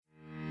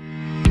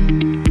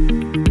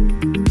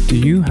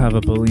have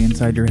a bully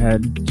inside your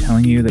head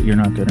telling you that you're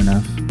not good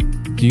enough?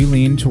 Do you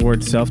lean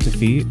towards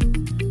self-defeat?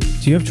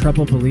 Do you have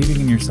trouble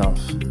believing in yourself?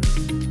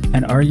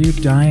 And are you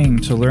dying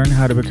to learn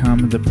how to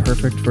become the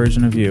perfect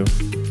version of you?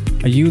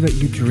 A you that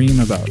you dream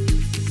about?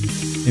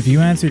 If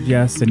you answered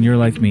yes, then you're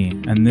like me,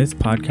 and this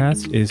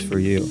podcast is for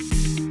you.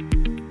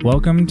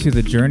 Welcome to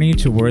the Journey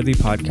to Worthy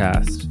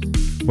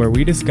podcast, where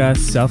we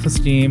discuss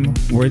self-esteem,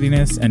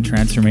 worthiness, and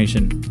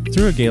transformation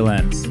through a gay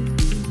lens.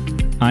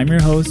 I'm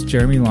your host,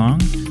 Jeremy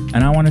Long,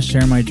 and I want to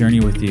share my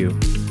journey with you.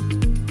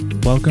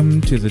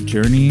 Welcome to the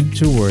Journey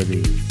to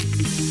Worthy.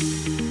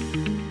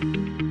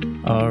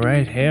 All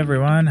right. Hey,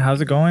 everyone.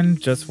 How's it going?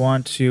 Just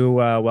want to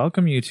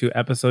welcome you to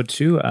episode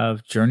 2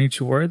 of Journey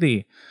to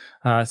Worthy.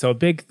 So a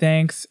big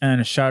thanks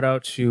and a shout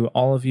out to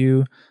all of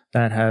you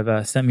that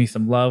have sent me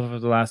some love over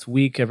the last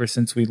week ever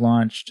since we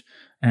launched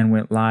and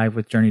went live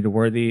with Journey to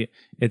Worthy.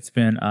 It's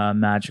been a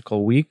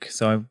magical week.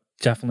 So I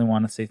definitely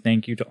want to say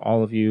thank you to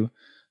all of you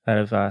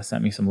that have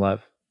sent me some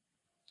love.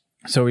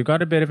 So we've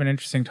got a bit of an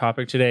interesting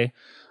topic today.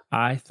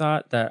 I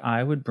thought that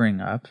I would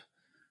bring up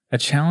a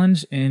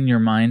challenge in your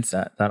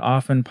mindset that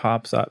often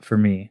pops up for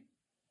me.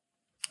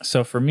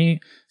 So for me,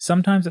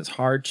 sometimes it's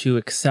hard to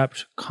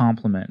accept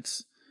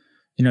compliments.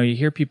 You know, you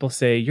hear people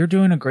say, "You're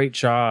doing a great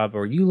job,"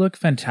 or "You look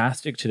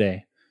fantastic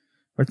today,"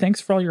 or "Thanks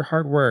for all your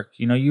hard work.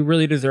 You know, you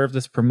really deserve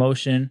this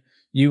promotion.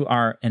 You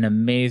are an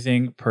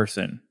amazing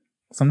person."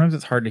 Sometimes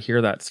it's hard to hear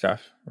that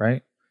stuff,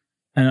 right?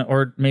 And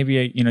or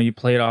maybe you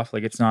play it off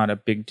like it's not a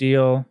big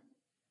deal,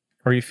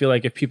 or you feel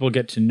like if people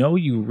get to know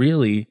you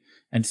really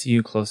and see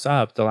you close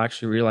up, they'll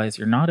actually realize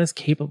you're not as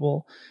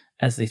capable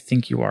as they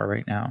think you are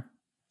right now.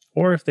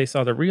 Or if they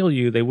saw the real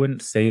you, they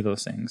wouldn't say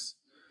those things.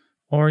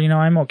 Or,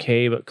 I'm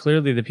okay, but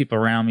clearly the people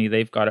around me,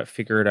 they've got it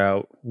figured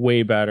out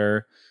way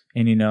better.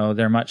 And,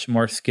 they're much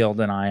more skilled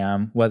than I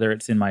am, whether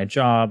it's in my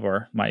job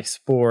or my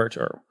sport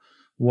or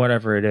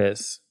whatever it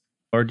is.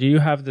 Or do you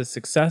have the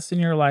success in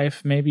your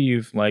life? Maybe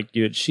you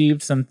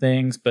achieved some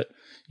things, but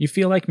you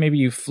feel like maybe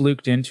you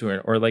fluked into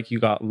it or like you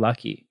got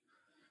lucky.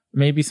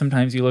 Maybe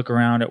sometimes you look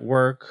around at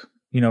work,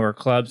 or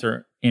clubs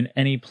or in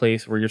any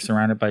place where you're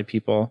surrounded by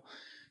people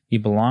you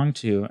belong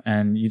to,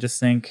 and you just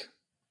think,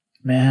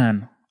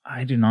 man,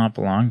 I do not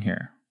belong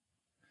here.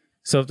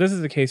 So if this is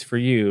the case for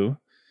you,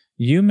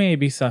 you may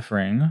be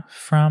suffering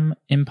from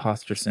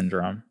imposter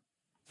syndrome.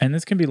 And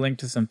this can be linked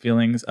to some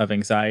feelings of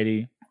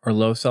anxiety or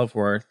low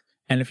self-worth.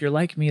 And if you're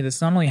like me, this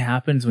not only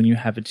happens when you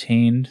have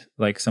attained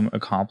some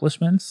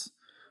accomplishments,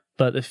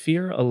 but the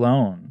fear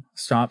alone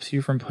stops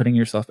you from putting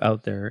yourself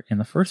out there in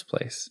the first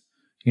place,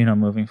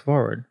 moving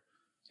forward.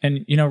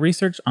 And,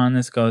 research on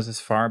this goes as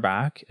far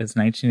back as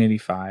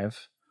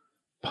 1985.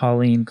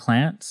 Pauline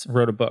Clance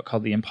wrote a book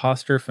called The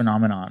Imposter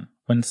Phenomenon,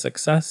 When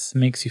Success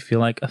Makes You Feel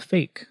Like a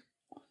Fake.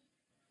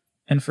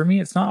 And for me,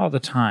 it's not all the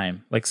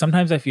time.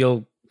 Sometimes I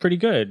feel pretty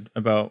good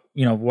about,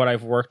 what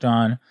I've worked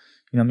on.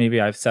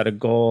 Maybe I've set a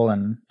goal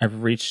and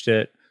I've reached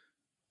it.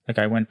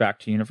 I went back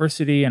to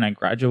university and I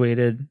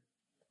graduated.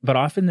 But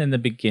often in the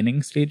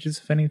beginning stages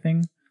of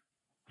anything,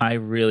 I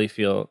really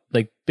feel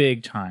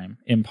big time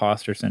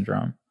imposter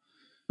syndrome.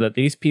 That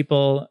these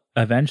people,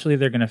 eventually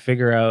they're going to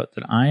figure out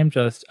that I am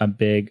just a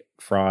big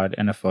fraud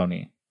and a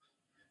phony.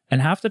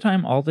 And half the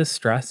time, all this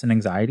stress and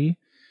anxiety,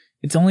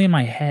 it's only in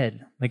my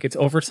head. It's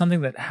over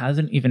something that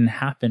hasn't even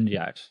happened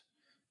yet.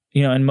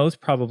 And most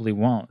probably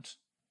won't.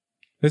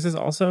 This is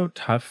also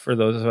tough for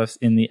those of us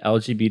in the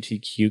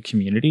LGBTQ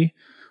community,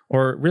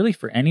 or really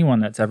for anyone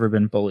that's ever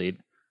been bullied.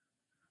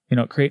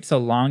 It creates a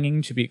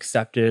longing to be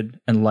accepted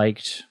and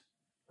liked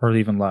or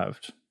even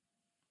loved.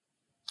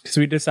 Because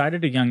we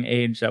decided at a young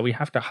age that we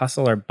have to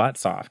hustle our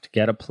butts off to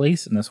get a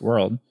place in this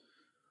world.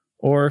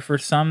 Or for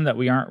some that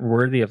we aren't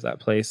worthy of that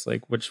place,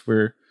 which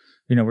we're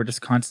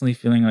just constantly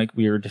feeling like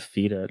we are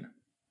defeated.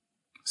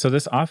 So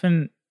this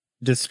often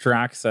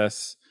distracts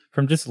us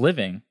from just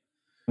living.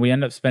 We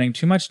end up spending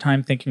too much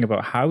time thinking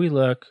about how we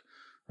look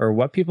or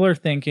what people are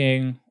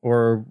thinking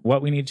or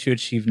what we need to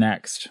achieve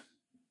next.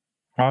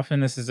 Often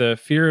this is a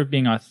fear of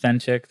being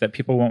authentic, that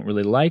people won't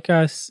really like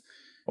us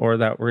or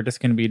that we're just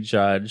going to be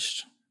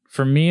judged.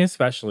 For me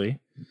especially,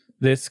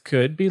 this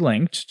could be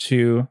linked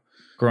to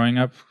growing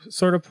up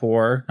sort of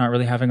poor, not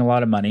really having a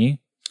lot of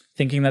money,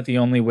 thinking that the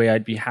only way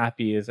I'd be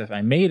happy is if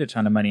I made a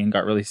ton of money and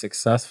got really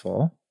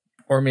successful.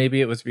 Or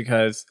maybe it was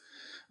because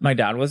my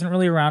dad wasn't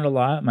really around a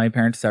lot. My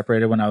parents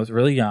separated when I was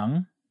really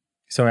young,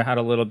 so I had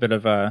a little bit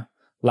of a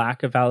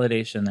lack of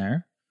validation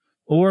there.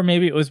 Or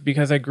maybe it was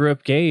because I grew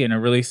up gay in a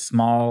really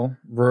small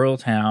rural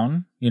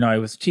town. I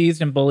was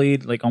teased and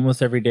bullied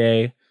almost every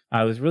day.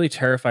 I was really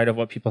terrified of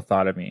what people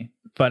thought of me.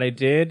 But I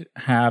did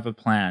have a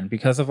plan.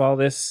 Because of all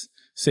this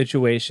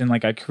situation,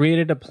 I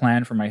created a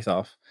plan for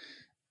myself.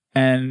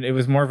 And it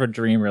was more of a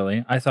dream,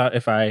 really. I thought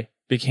if I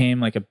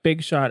became a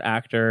big shot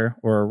actor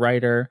or a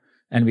writer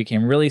and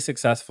became really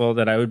successful,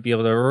 that I would be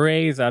able to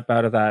raise up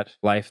out of that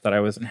life that I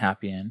wasn't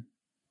happy in.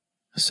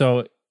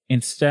 So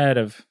instead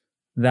of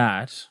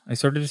that, I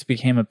sort of just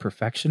became a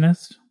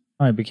perfectionist.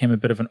 I became a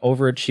bit of an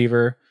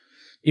overachiever,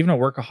 even a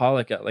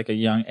workaholic at a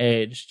young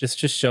age, just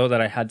to show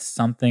that I had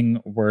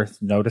something worth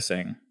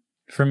noticing.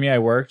 For me, I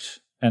worked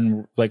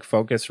and like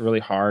focused really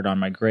hard on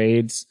my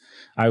grades.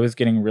 I was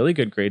getting really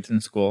good grades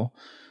in school.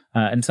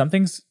 And some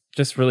things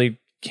just really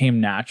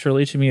came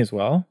naturally to me as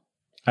well.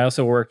 I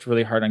also worked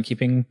really hard on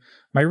keeping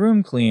my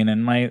room clean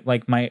and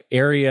my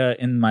area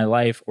in my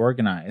life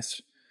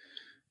organized.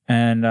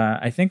 And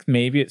I think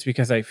maybe it's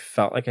because I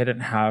felt like I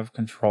didn't have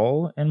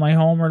control in my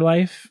home or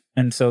life.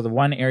 And so the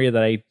one area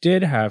that I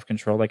did have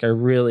control, like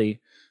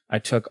I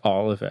took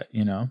all of it,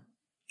 you know?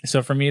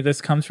 So for me,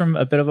 this comes from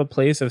a bit of a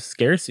place of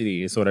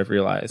scarcity is what I've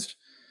realized.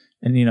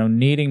 And, you know,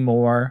 needing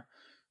more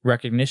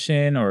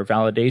recognition or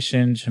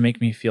validation to make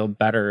me feel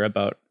better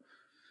about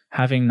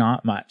having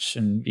not much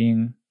and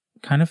being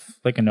kind of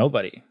like a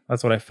nobody.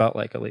 That's what I felt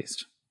like, at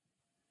least.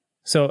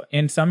 So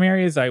in some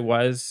areas, I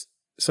was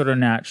sort of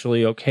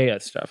naturally okay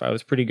at stuff. I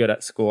was pretty good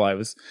at school. I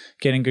was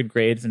getting good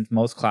grades in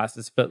most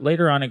classes, but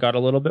later on, it got a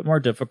little bit more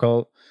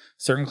difficult.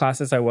 Certain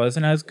classes I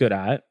wasn't as good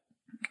at.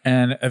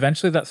 And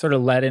eventually that sort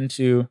of led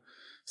into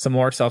some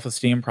more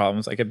self-esteem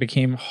problems. Like it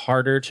became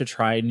harder to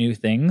try new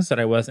things that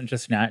I wasn't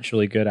just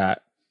naturally good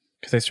at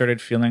because I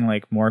started feeling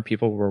like more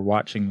people were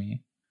watching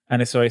me.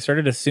 And so I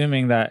started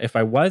assuming that if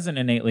I wasn't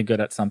innately good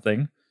at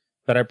something,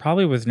 that I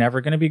probably was never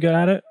going to be good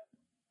at it.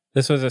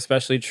 This was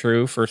especially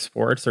true for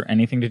sports or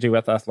anything to do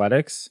with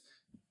athletics.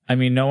 I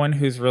mean, no one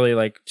who's really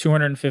like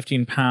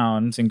 215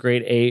 pounds in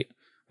grade 8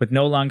 with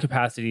no lung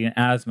capacity and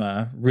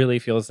asthma really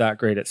feels that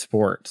great at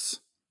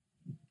sports.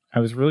 I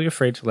was really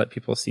afraid to let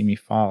people see me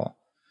fall.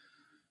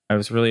 I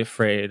was really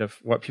afraid of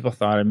what people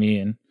thought of me,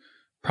 and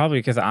probably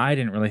because I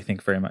didn't really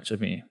think very much of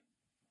me.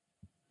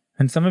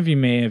 And some of you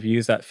may have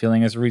used that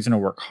feeling as a reason to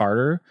work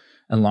harder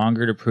and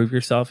longer to prove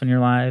yourself in your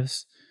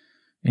lives.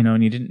 You know,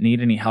 and you didn't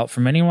need any help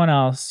from anyone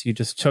else. You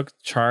just took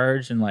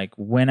charge and like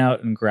went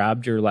out and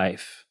grabbed your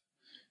life.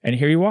 And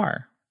here you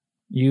are.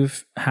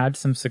 You've had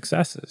some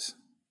successes.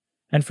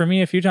 And for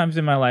me, a few times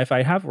in my life,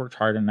 I have worked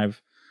hard and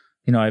I've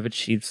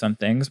achieved some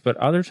things, but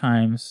other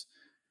times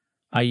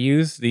I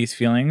use these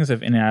feelings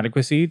of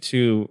inadequacy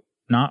to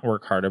not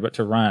work harder, but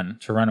to run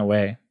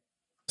away,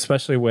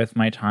 especially with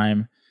my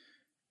time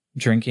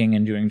drinking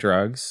and doing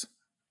drugs.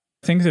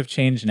 Things have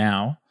changed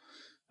now.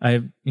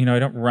 I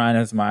don't run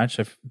as much.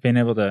 I've been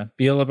able to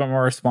be a little bit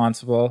more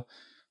responsible,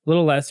 a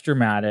little less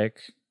dramatic.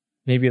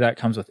 Maybe that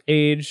comes with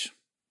age,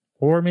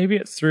 or maybe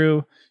it's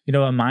through, a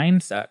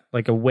mindset,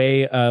 like a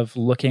way of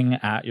looking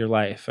at your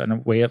life and a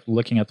way of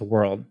looking at the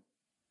world.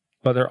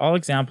 But they're all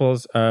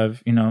examples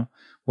of,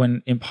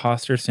 when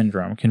imposter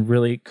syndrome can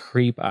really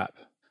creep up.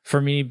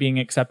 For me, being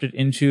accepted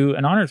into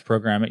an honors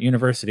program at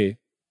university,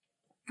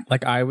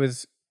 like I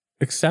was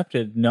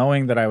accepted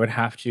knowing that I would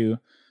have to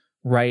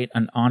write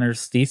an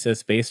honors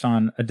thesis based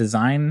on a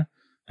design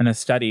and a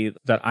study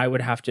that I would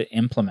have to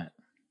implement.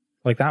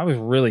 Like that was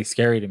really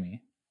scary to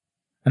me.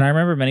 And I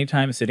remember many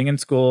times sitting in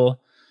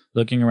school,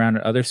 looking around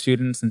at other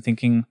students and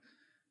thinking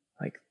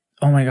like,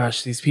 oh my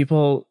gosh, these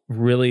people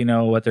really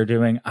know what they're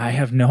doing. I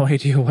have no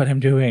idea what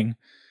I'm doing.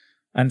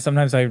 And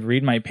sometimes I'd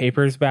read my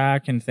papers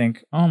back and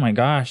think, oh my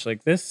gosh,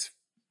 like this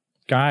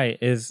guy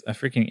is a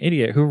freaking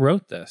idiot. Who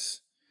wrote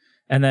this?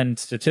 And then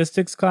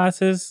statistics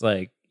classes,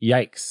 like,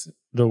 yikes,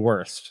 the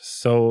worst.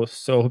 So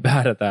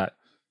bad at that.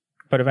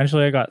 But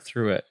eventually I got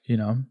through it,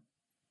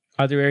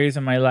 Other areas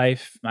in my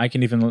life, I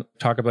can even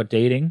talk about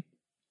dating,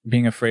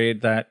 being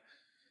afraid that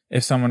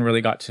if someone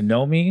really got to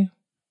know me,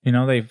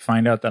 they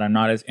find out that I'm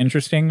not as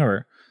interesting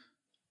or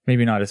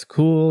maybe not as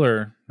cool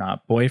or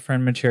not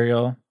boyfriend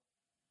material,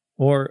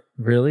 or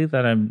really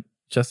that I'm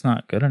just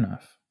not good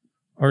enough.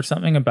 Or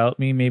something about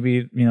me,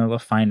 maybe, they'll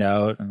find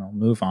out and they'll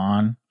move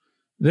on.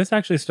 This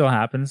actually still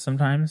happens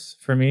sometimes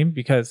for me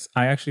because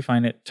I actually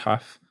find it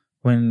tough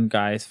when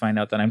guys find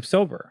out that I'm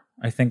sober.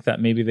 I think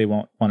that maybe they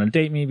won't want to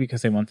date me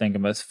because they won't think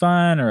I'm as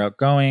fun or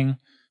outgoing,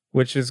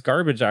 which is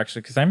garbage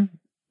actually, because I'm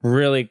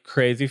really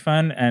crazy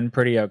fun and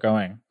pretty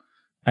outgoing.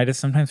 I just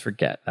sometimes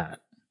forget that.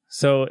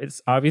 So it's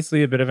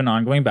obviously a bit of an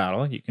ongoing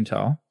battle, you can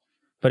tell.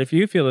 But if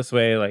you feel this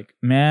way, like,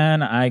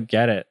 man, I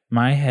get it.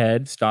 My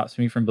head stops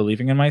me from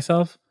believing in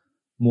myself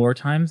more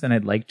times than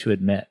I'd like to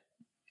admit.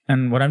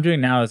 And what I'm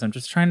doing now is I'm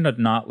just trying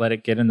to not let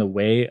it get in the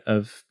way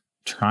of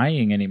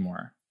trying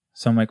anymore.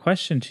 So my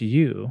question to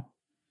you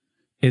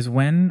is,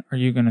 when are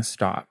you going to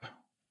stop?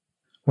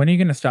 When are you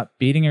going to stop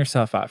beating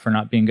yourself up for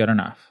not being good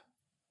enough?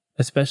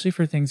 Especially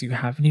for things you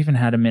haven't even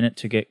had a minute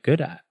to get good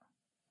at.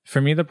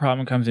 For me, the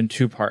problem comes in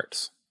two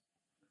parts.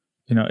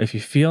 If you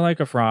feel like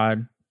a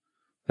fraud,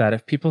 that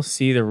if people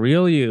see the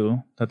real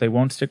you, that they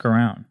won't stick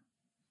around.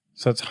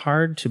 So it's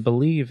hard to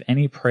believe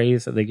any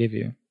praise that they give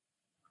you.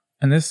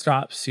 And this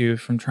stops you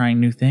from trying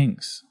new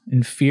things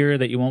in fear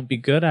that you won't be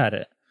good at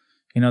it,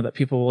 that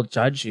people will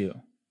judge you.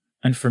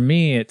 And for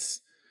me,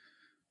 it's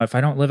if I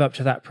don't live up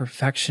to that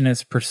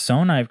perfectionist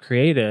persona I've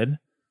created,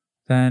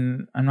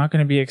 then I'm not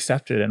going to be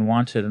accepted and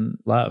wanted and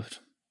loved.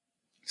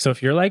 So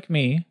if you're like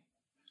me,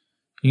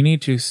 you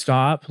need to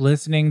stop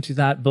listening to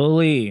that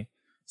bully.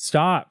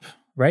 Stop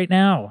right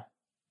now.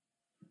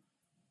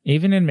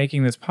 Even in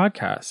making this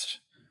podcast,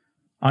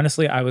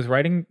 honestly, I was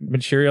writing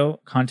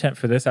material content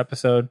for this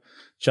episode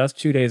just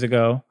 2 days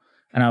ago,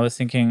 and I was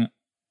thinking,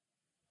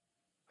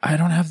 I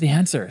don't have the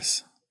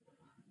answers.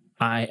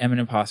 I am an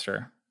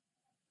imposter.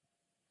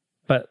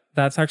 But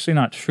that's actually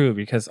not true,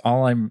 because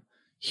all I'm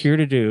here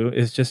to do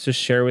is just to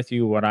share with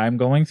you what I'm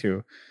going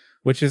through,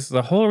 which is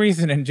the whole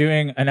reason in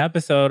doing an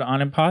episode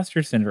on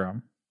imposter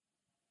syndrome.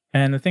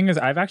 And the thing is,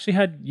 I've actually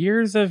had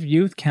years of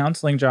youth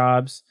counseling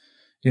jobs.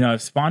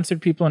 I've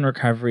sponsored people in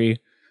recovery.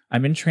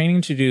 I'm in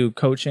training to do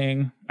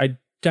coaching. I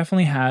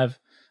definitely have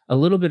a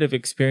little bit of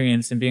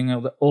experience in being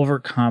able to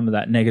overcome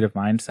that negative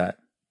mindset.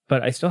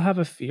 But I still have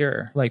a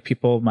fear, like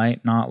people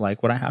might not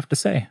like what I have to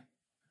say.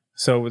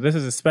 So this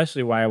is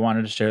especially why I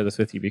wanted to share this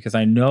with you, because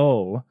I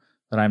know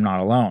that I'm not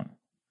alone.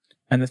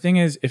 And the thing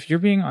is, if you're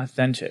being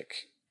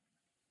authentic,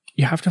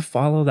 you have to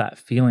follow that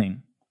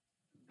feeling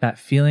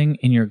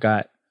in your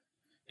gut.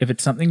 If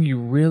it's something you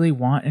really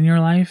want in your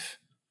life,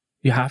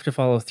 you have to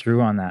follow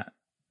through on that.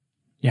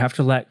 You have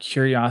to let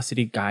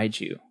curiosity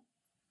guide you.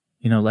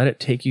 Let it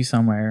take you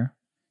somewhere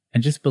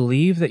and just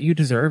believe that you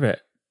deserve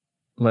it.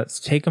 Let's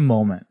take a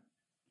moment.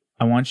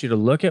 I want you to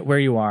look at where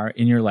you are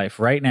in your life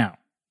right now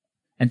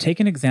and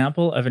take an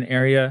example of an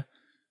area,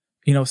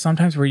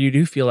 sometimes where you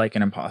do feel like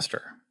an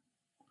imposter.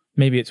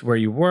 Maybe it's where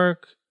you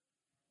work,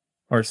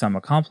 or some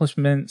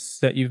accomplishments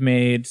that you've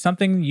made,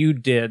 something you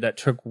did that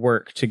took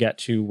work to get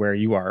to where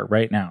you are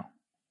right now.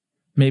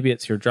 Maybe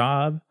it's your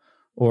job,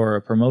 or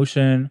a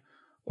promotion,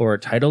 or a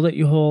title that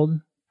you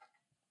hold.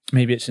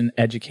 Maybe it's an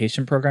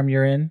education program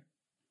you're in,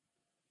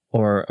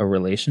 or a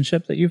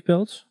relationship that you've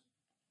built.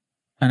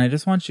 And I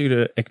just want you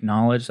to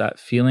acknowledge that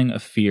feeling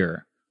of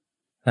fear,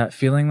 that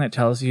feeling that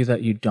tells you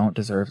that you don't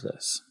deserve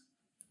this,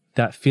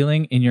 that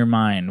feeling in your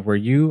mind where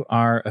you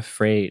are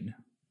afraid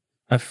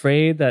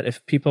that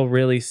if people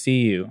really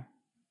see you,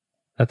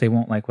 that they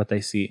won't like what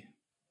they see.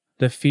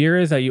 The fear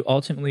is that you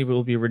ultimately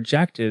will be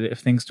rejected if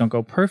things don't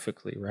go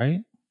perfectly,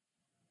 right?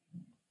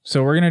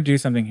 So we're going to do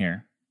something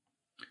here.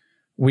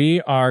 We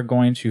are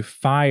going to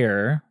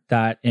fire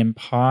that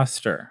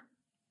imposter.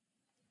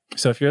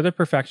 So if you're the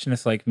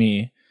perfectionist like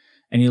me,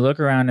 and you look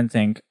around and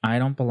think, I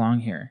don't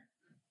belong here,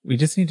 we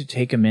just need to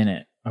take a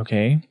minute,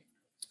 okay?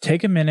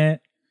 Take a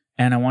minute,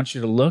 and I want you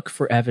to look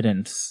for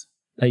evidence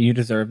that you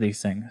deserve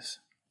these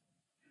things.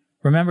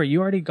 Remember, you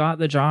already got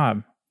the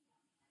job,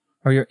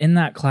 or you're in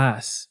that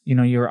class.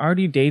 You're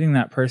already dating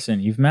that person.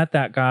 You've met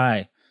that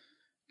guy.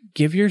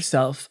 Give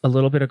yourself a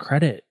little bit of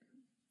credit.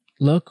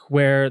 Look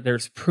where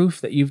there's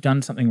proof that you've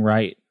done something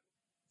right.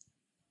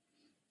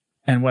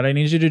 And what I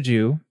need you to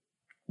do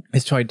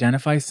is to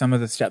identify some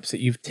of the steps that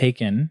you've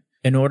taken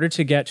in order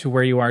to get to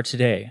where you are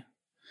today.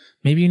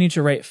 Maybe you need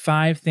to write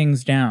 5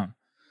 things down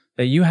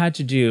that you had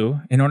to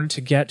do in order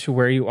to get to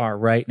where you are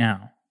right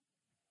now.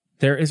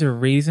 There is a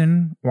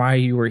reason why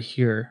you were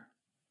here.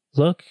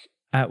 Look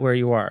at where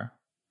you are.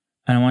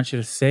 And I want you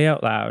to say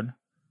out loud,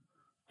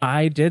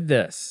 I did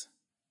this.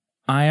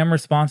 I am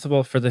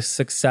responsible for the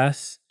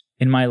success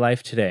in my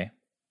life today.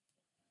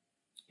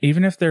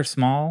 Even if they're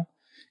small,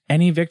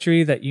 any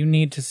victory that you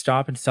need to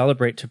stop and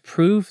celebrate to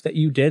prove that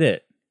you did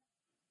it.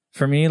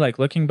 For me, like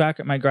looking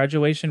back at my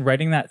graduation,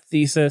 writing that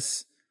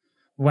thesis,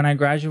 when I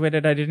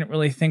graduated, I didn't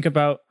really think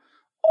about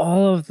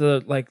all of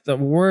the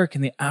work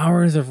and the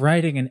hours of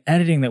writing and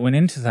editing that went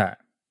into that.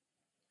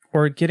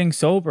 Or getting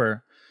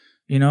sober,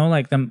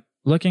 them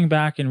looking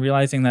back and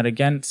realizing that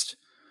against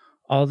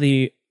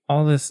the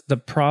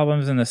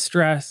problems and the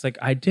stress,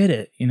 I did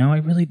it, I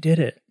really did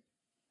it.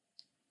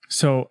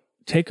 So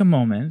take a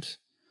moment,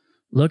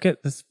 look at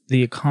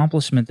the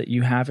accomplishment that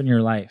you have in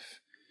your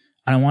life.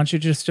 And I want you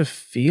just to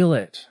feel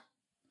it,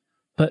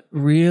 but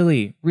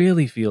really,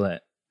 really feel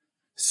it.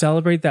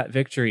 Celebrate that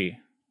victory.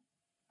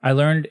 I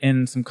learned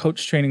in some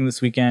coach training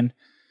this weekend,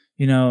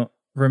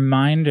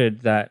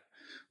 reminded that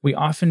we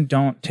often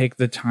don't take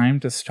the time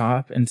to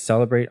stop and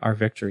celebrate our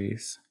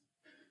victories.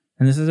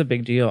 And this is a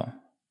big deal.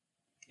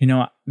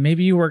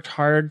 Maybe you worked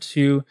hard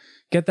to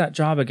get that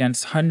job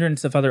against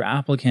hundreds of other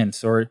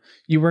applicants, or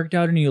you worked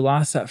out and you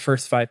lost that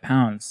first 5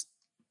 pounds.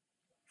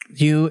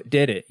 You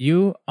did it.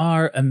 You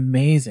are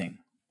amazing.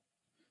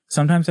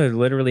 Sometimes I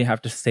literally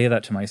have to say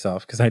that to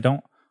myself because I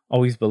don't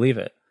always believe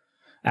it.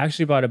 I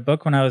actually bought a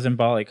book when I was in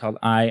Bali called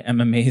I Am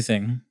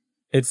Amazing.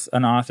 It's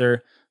an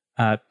author,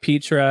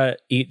 Petra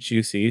Eat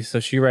Juicy. So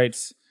she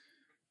writes,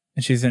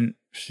 and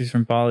she's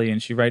from Bali,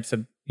 and she writes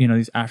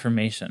these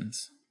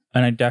affirmations.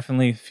 And I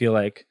definitely feel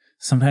like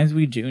sometimes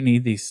we do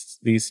need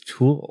these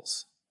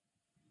tools.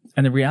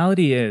 And the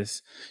reality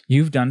is,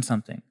 you've done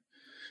something.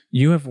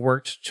 You have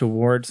worked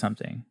toward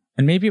something.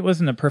 And maybe it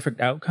wasn't a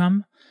perfect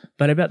outcome,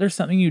 but I bet there's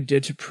something you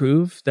did to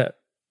prove that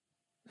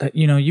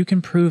you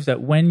can prove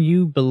that when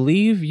you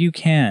believe you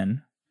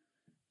can,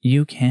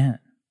 you can.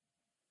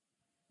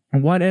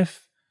 And what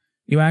if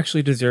you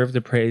actually deserve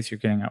the praise you're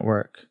getting at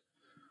work?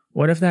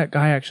 What if that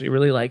guy actually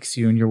really likes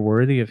you and you're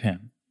worthy of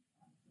him?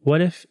 What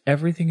if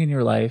everything in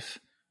your life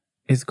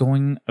is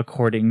going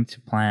according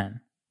to plan?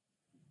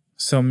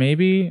 So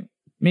maybe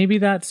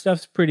that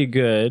stuff's pretty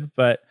good,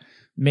 but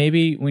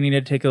maybe we need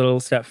to take a little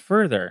step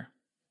further.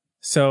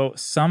 So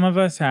some of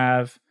us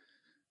have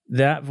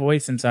that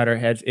voice inside our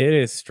heads. It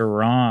is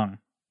strong.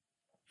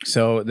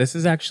 So this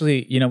is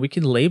actually, we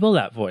can label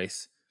that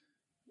voice.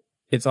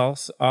 It's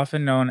also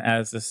often known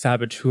as the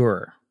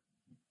saboteur.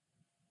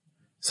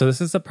 So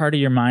this is the part of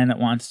your mind that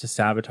wants to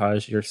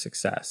sabotage your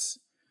success.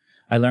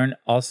 I learned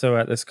also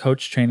at this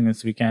coach training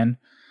this weekend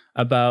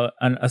about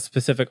a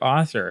specific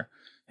author.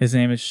 His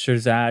name is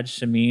Shirzad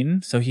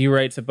Chamine. So he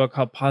writes a book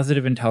called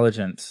Positive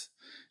Intelligence.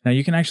 Now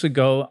you can actually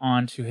go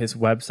onto his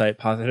website,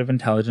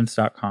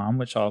 positiveintelligence.com,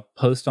 which I'll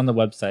post on the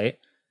website.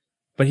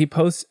 But he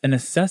posts an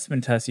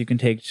assessment test you can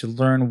take to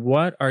learn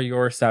what are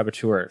your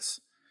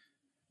saboteurs.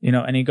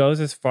 And he goes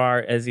as far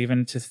as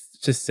even to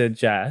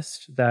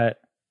suggest that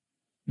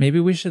maybe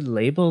we should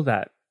label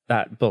that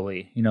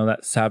bully,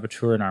 that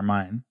saboteur in our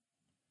mind.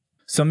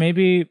 So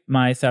maybe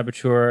my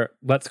saboteur,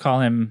 let's call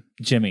him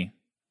Jimmy.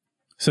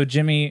 So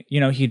Jimmy,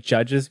 he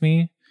judges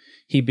me.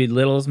 He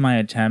belittles my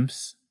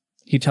attempts.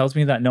 He tells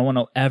me that no one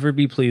will ever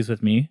be pleased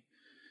with me.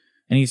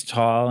 And he's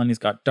tall and he's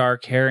got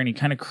dark hair and he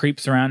kind of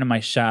creeps around in my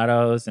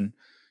shadows and,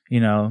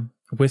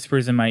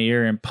 whispers in my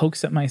ear and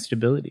pokes at my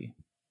stability.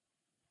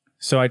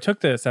 So I took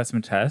the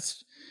assessment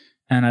test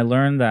and I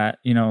learned that,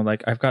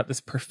 I've got this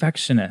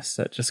perfectionist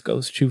that just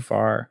goes too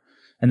far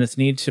and this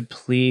need to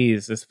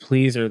please, this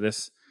pleaser,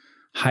 this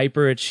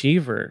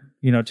hyperachiever,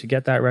 to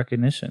get that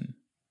recognition.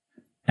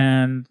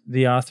 And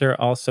the author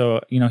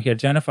also, he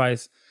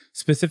identifies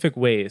specific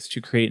ways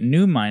to create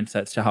new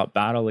mindsets to help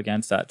battle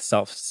against that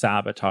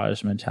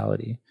self-sabotage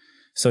mentality.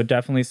 So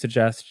definitely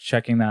suggest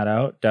checking that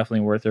out. Definitely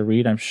worth a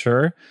read. I'm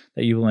sure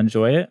that you will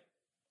enjoy it.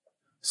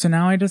 So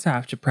now I just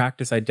have to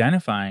practice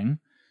identifying,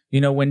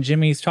 when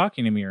Jimmy's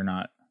talking to me or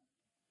not.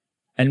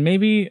 And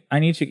maybe I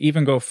need to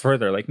even go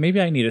further. Like maybe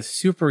I need a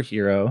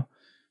superhero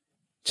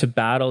to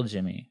battle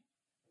Jimmy.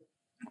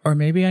 Or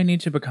maybe I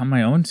need to become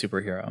my own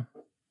superhero.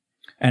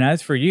 And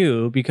as for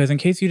you, because in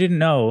case you didn't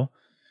know,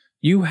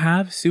 you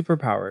have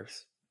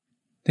superpowers.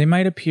 They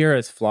might appear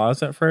as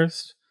flaws at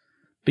first,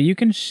 but you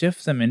can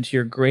shift them into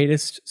your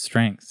greatest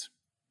strengths.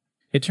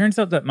 It turns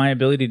out that my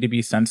ability to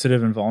be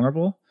sensitive and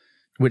vulnerable,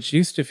 which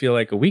used to feel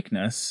like a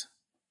weakness,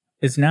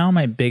 is now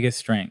my biggest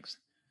strength.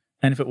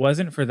 And if it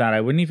wasn't for that,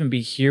 I wouldn't even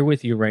be here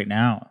with you right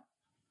now.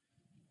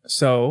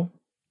 So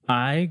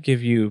I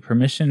give you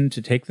permission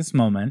to take this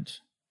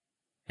moment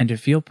and to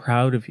feel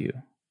proud of you,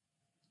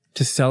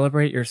 to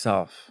celebrate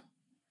yourself,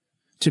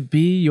 to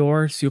be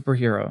your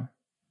superhero.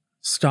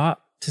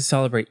 Stop to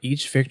celebrate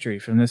each victory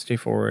from this day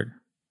forward.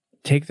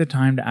 Take the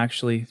time to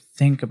actually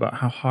think about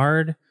how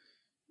hard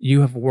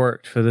you have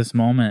worked for this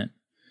moment.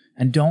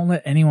 And don't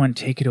let anyone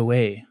take it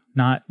away.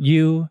 Not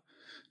you,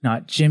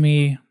 not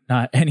Jimmy,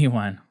 not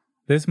anyone.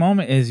 This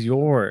moment is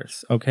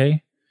yours,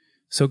 okay?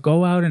 So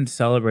go out and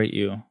celebrate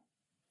you.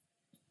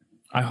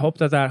 I hope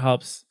that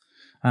helps.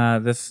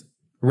 This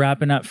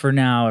wrapping up for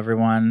now,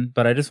 everyone.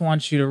 But I just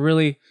want you to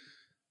really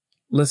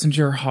listen to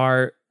your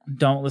heart.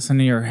 Don't listen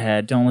to your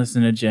head. Don't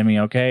listen to Jimmy,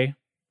 okay?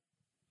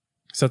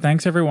 So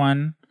thanks,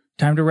 everyone.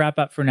 Time to wrap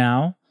up for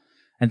now.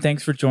 And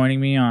thanks for joining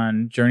me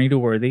on Journey to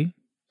Worthy.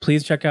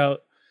 Please check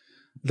out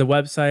the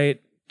website,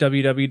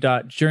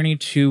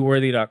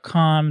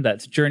 www.journey2worthy.com.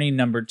 That's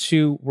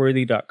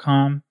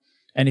journey2worthy.com.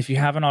 And if you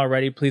haven't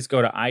already, please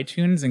go to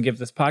iTunes and give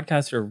this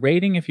podcast a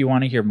rating if you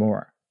want to hear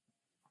more.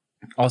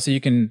 Also,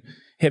 you can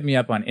hit me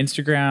up on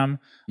Instagram,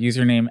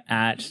 username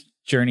at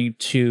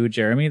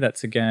Journey2Jeremy.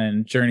 That's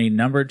again,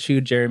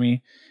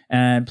 Journey2Jeremy.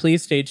 And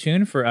please stay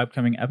tuned for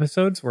upcoming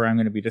episodes where I'm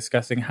going to be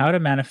discussing how to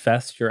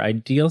manifest your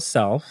ideal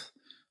self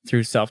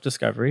through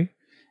self-discovery.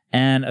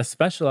 And a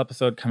special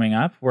episode coming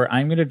up where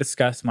I'm going to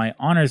discuss my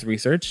honors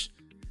research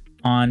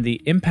on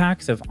the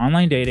impacts of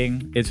online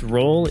dating, its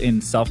role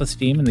in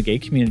self-esteem in the gay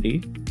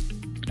community,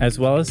 as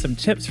well as some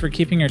tips for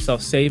keeping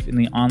yourself safe in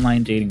the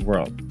online dating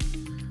world.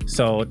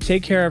 So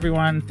take care,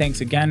 everyone.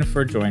 Thanks again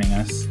for joining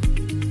us.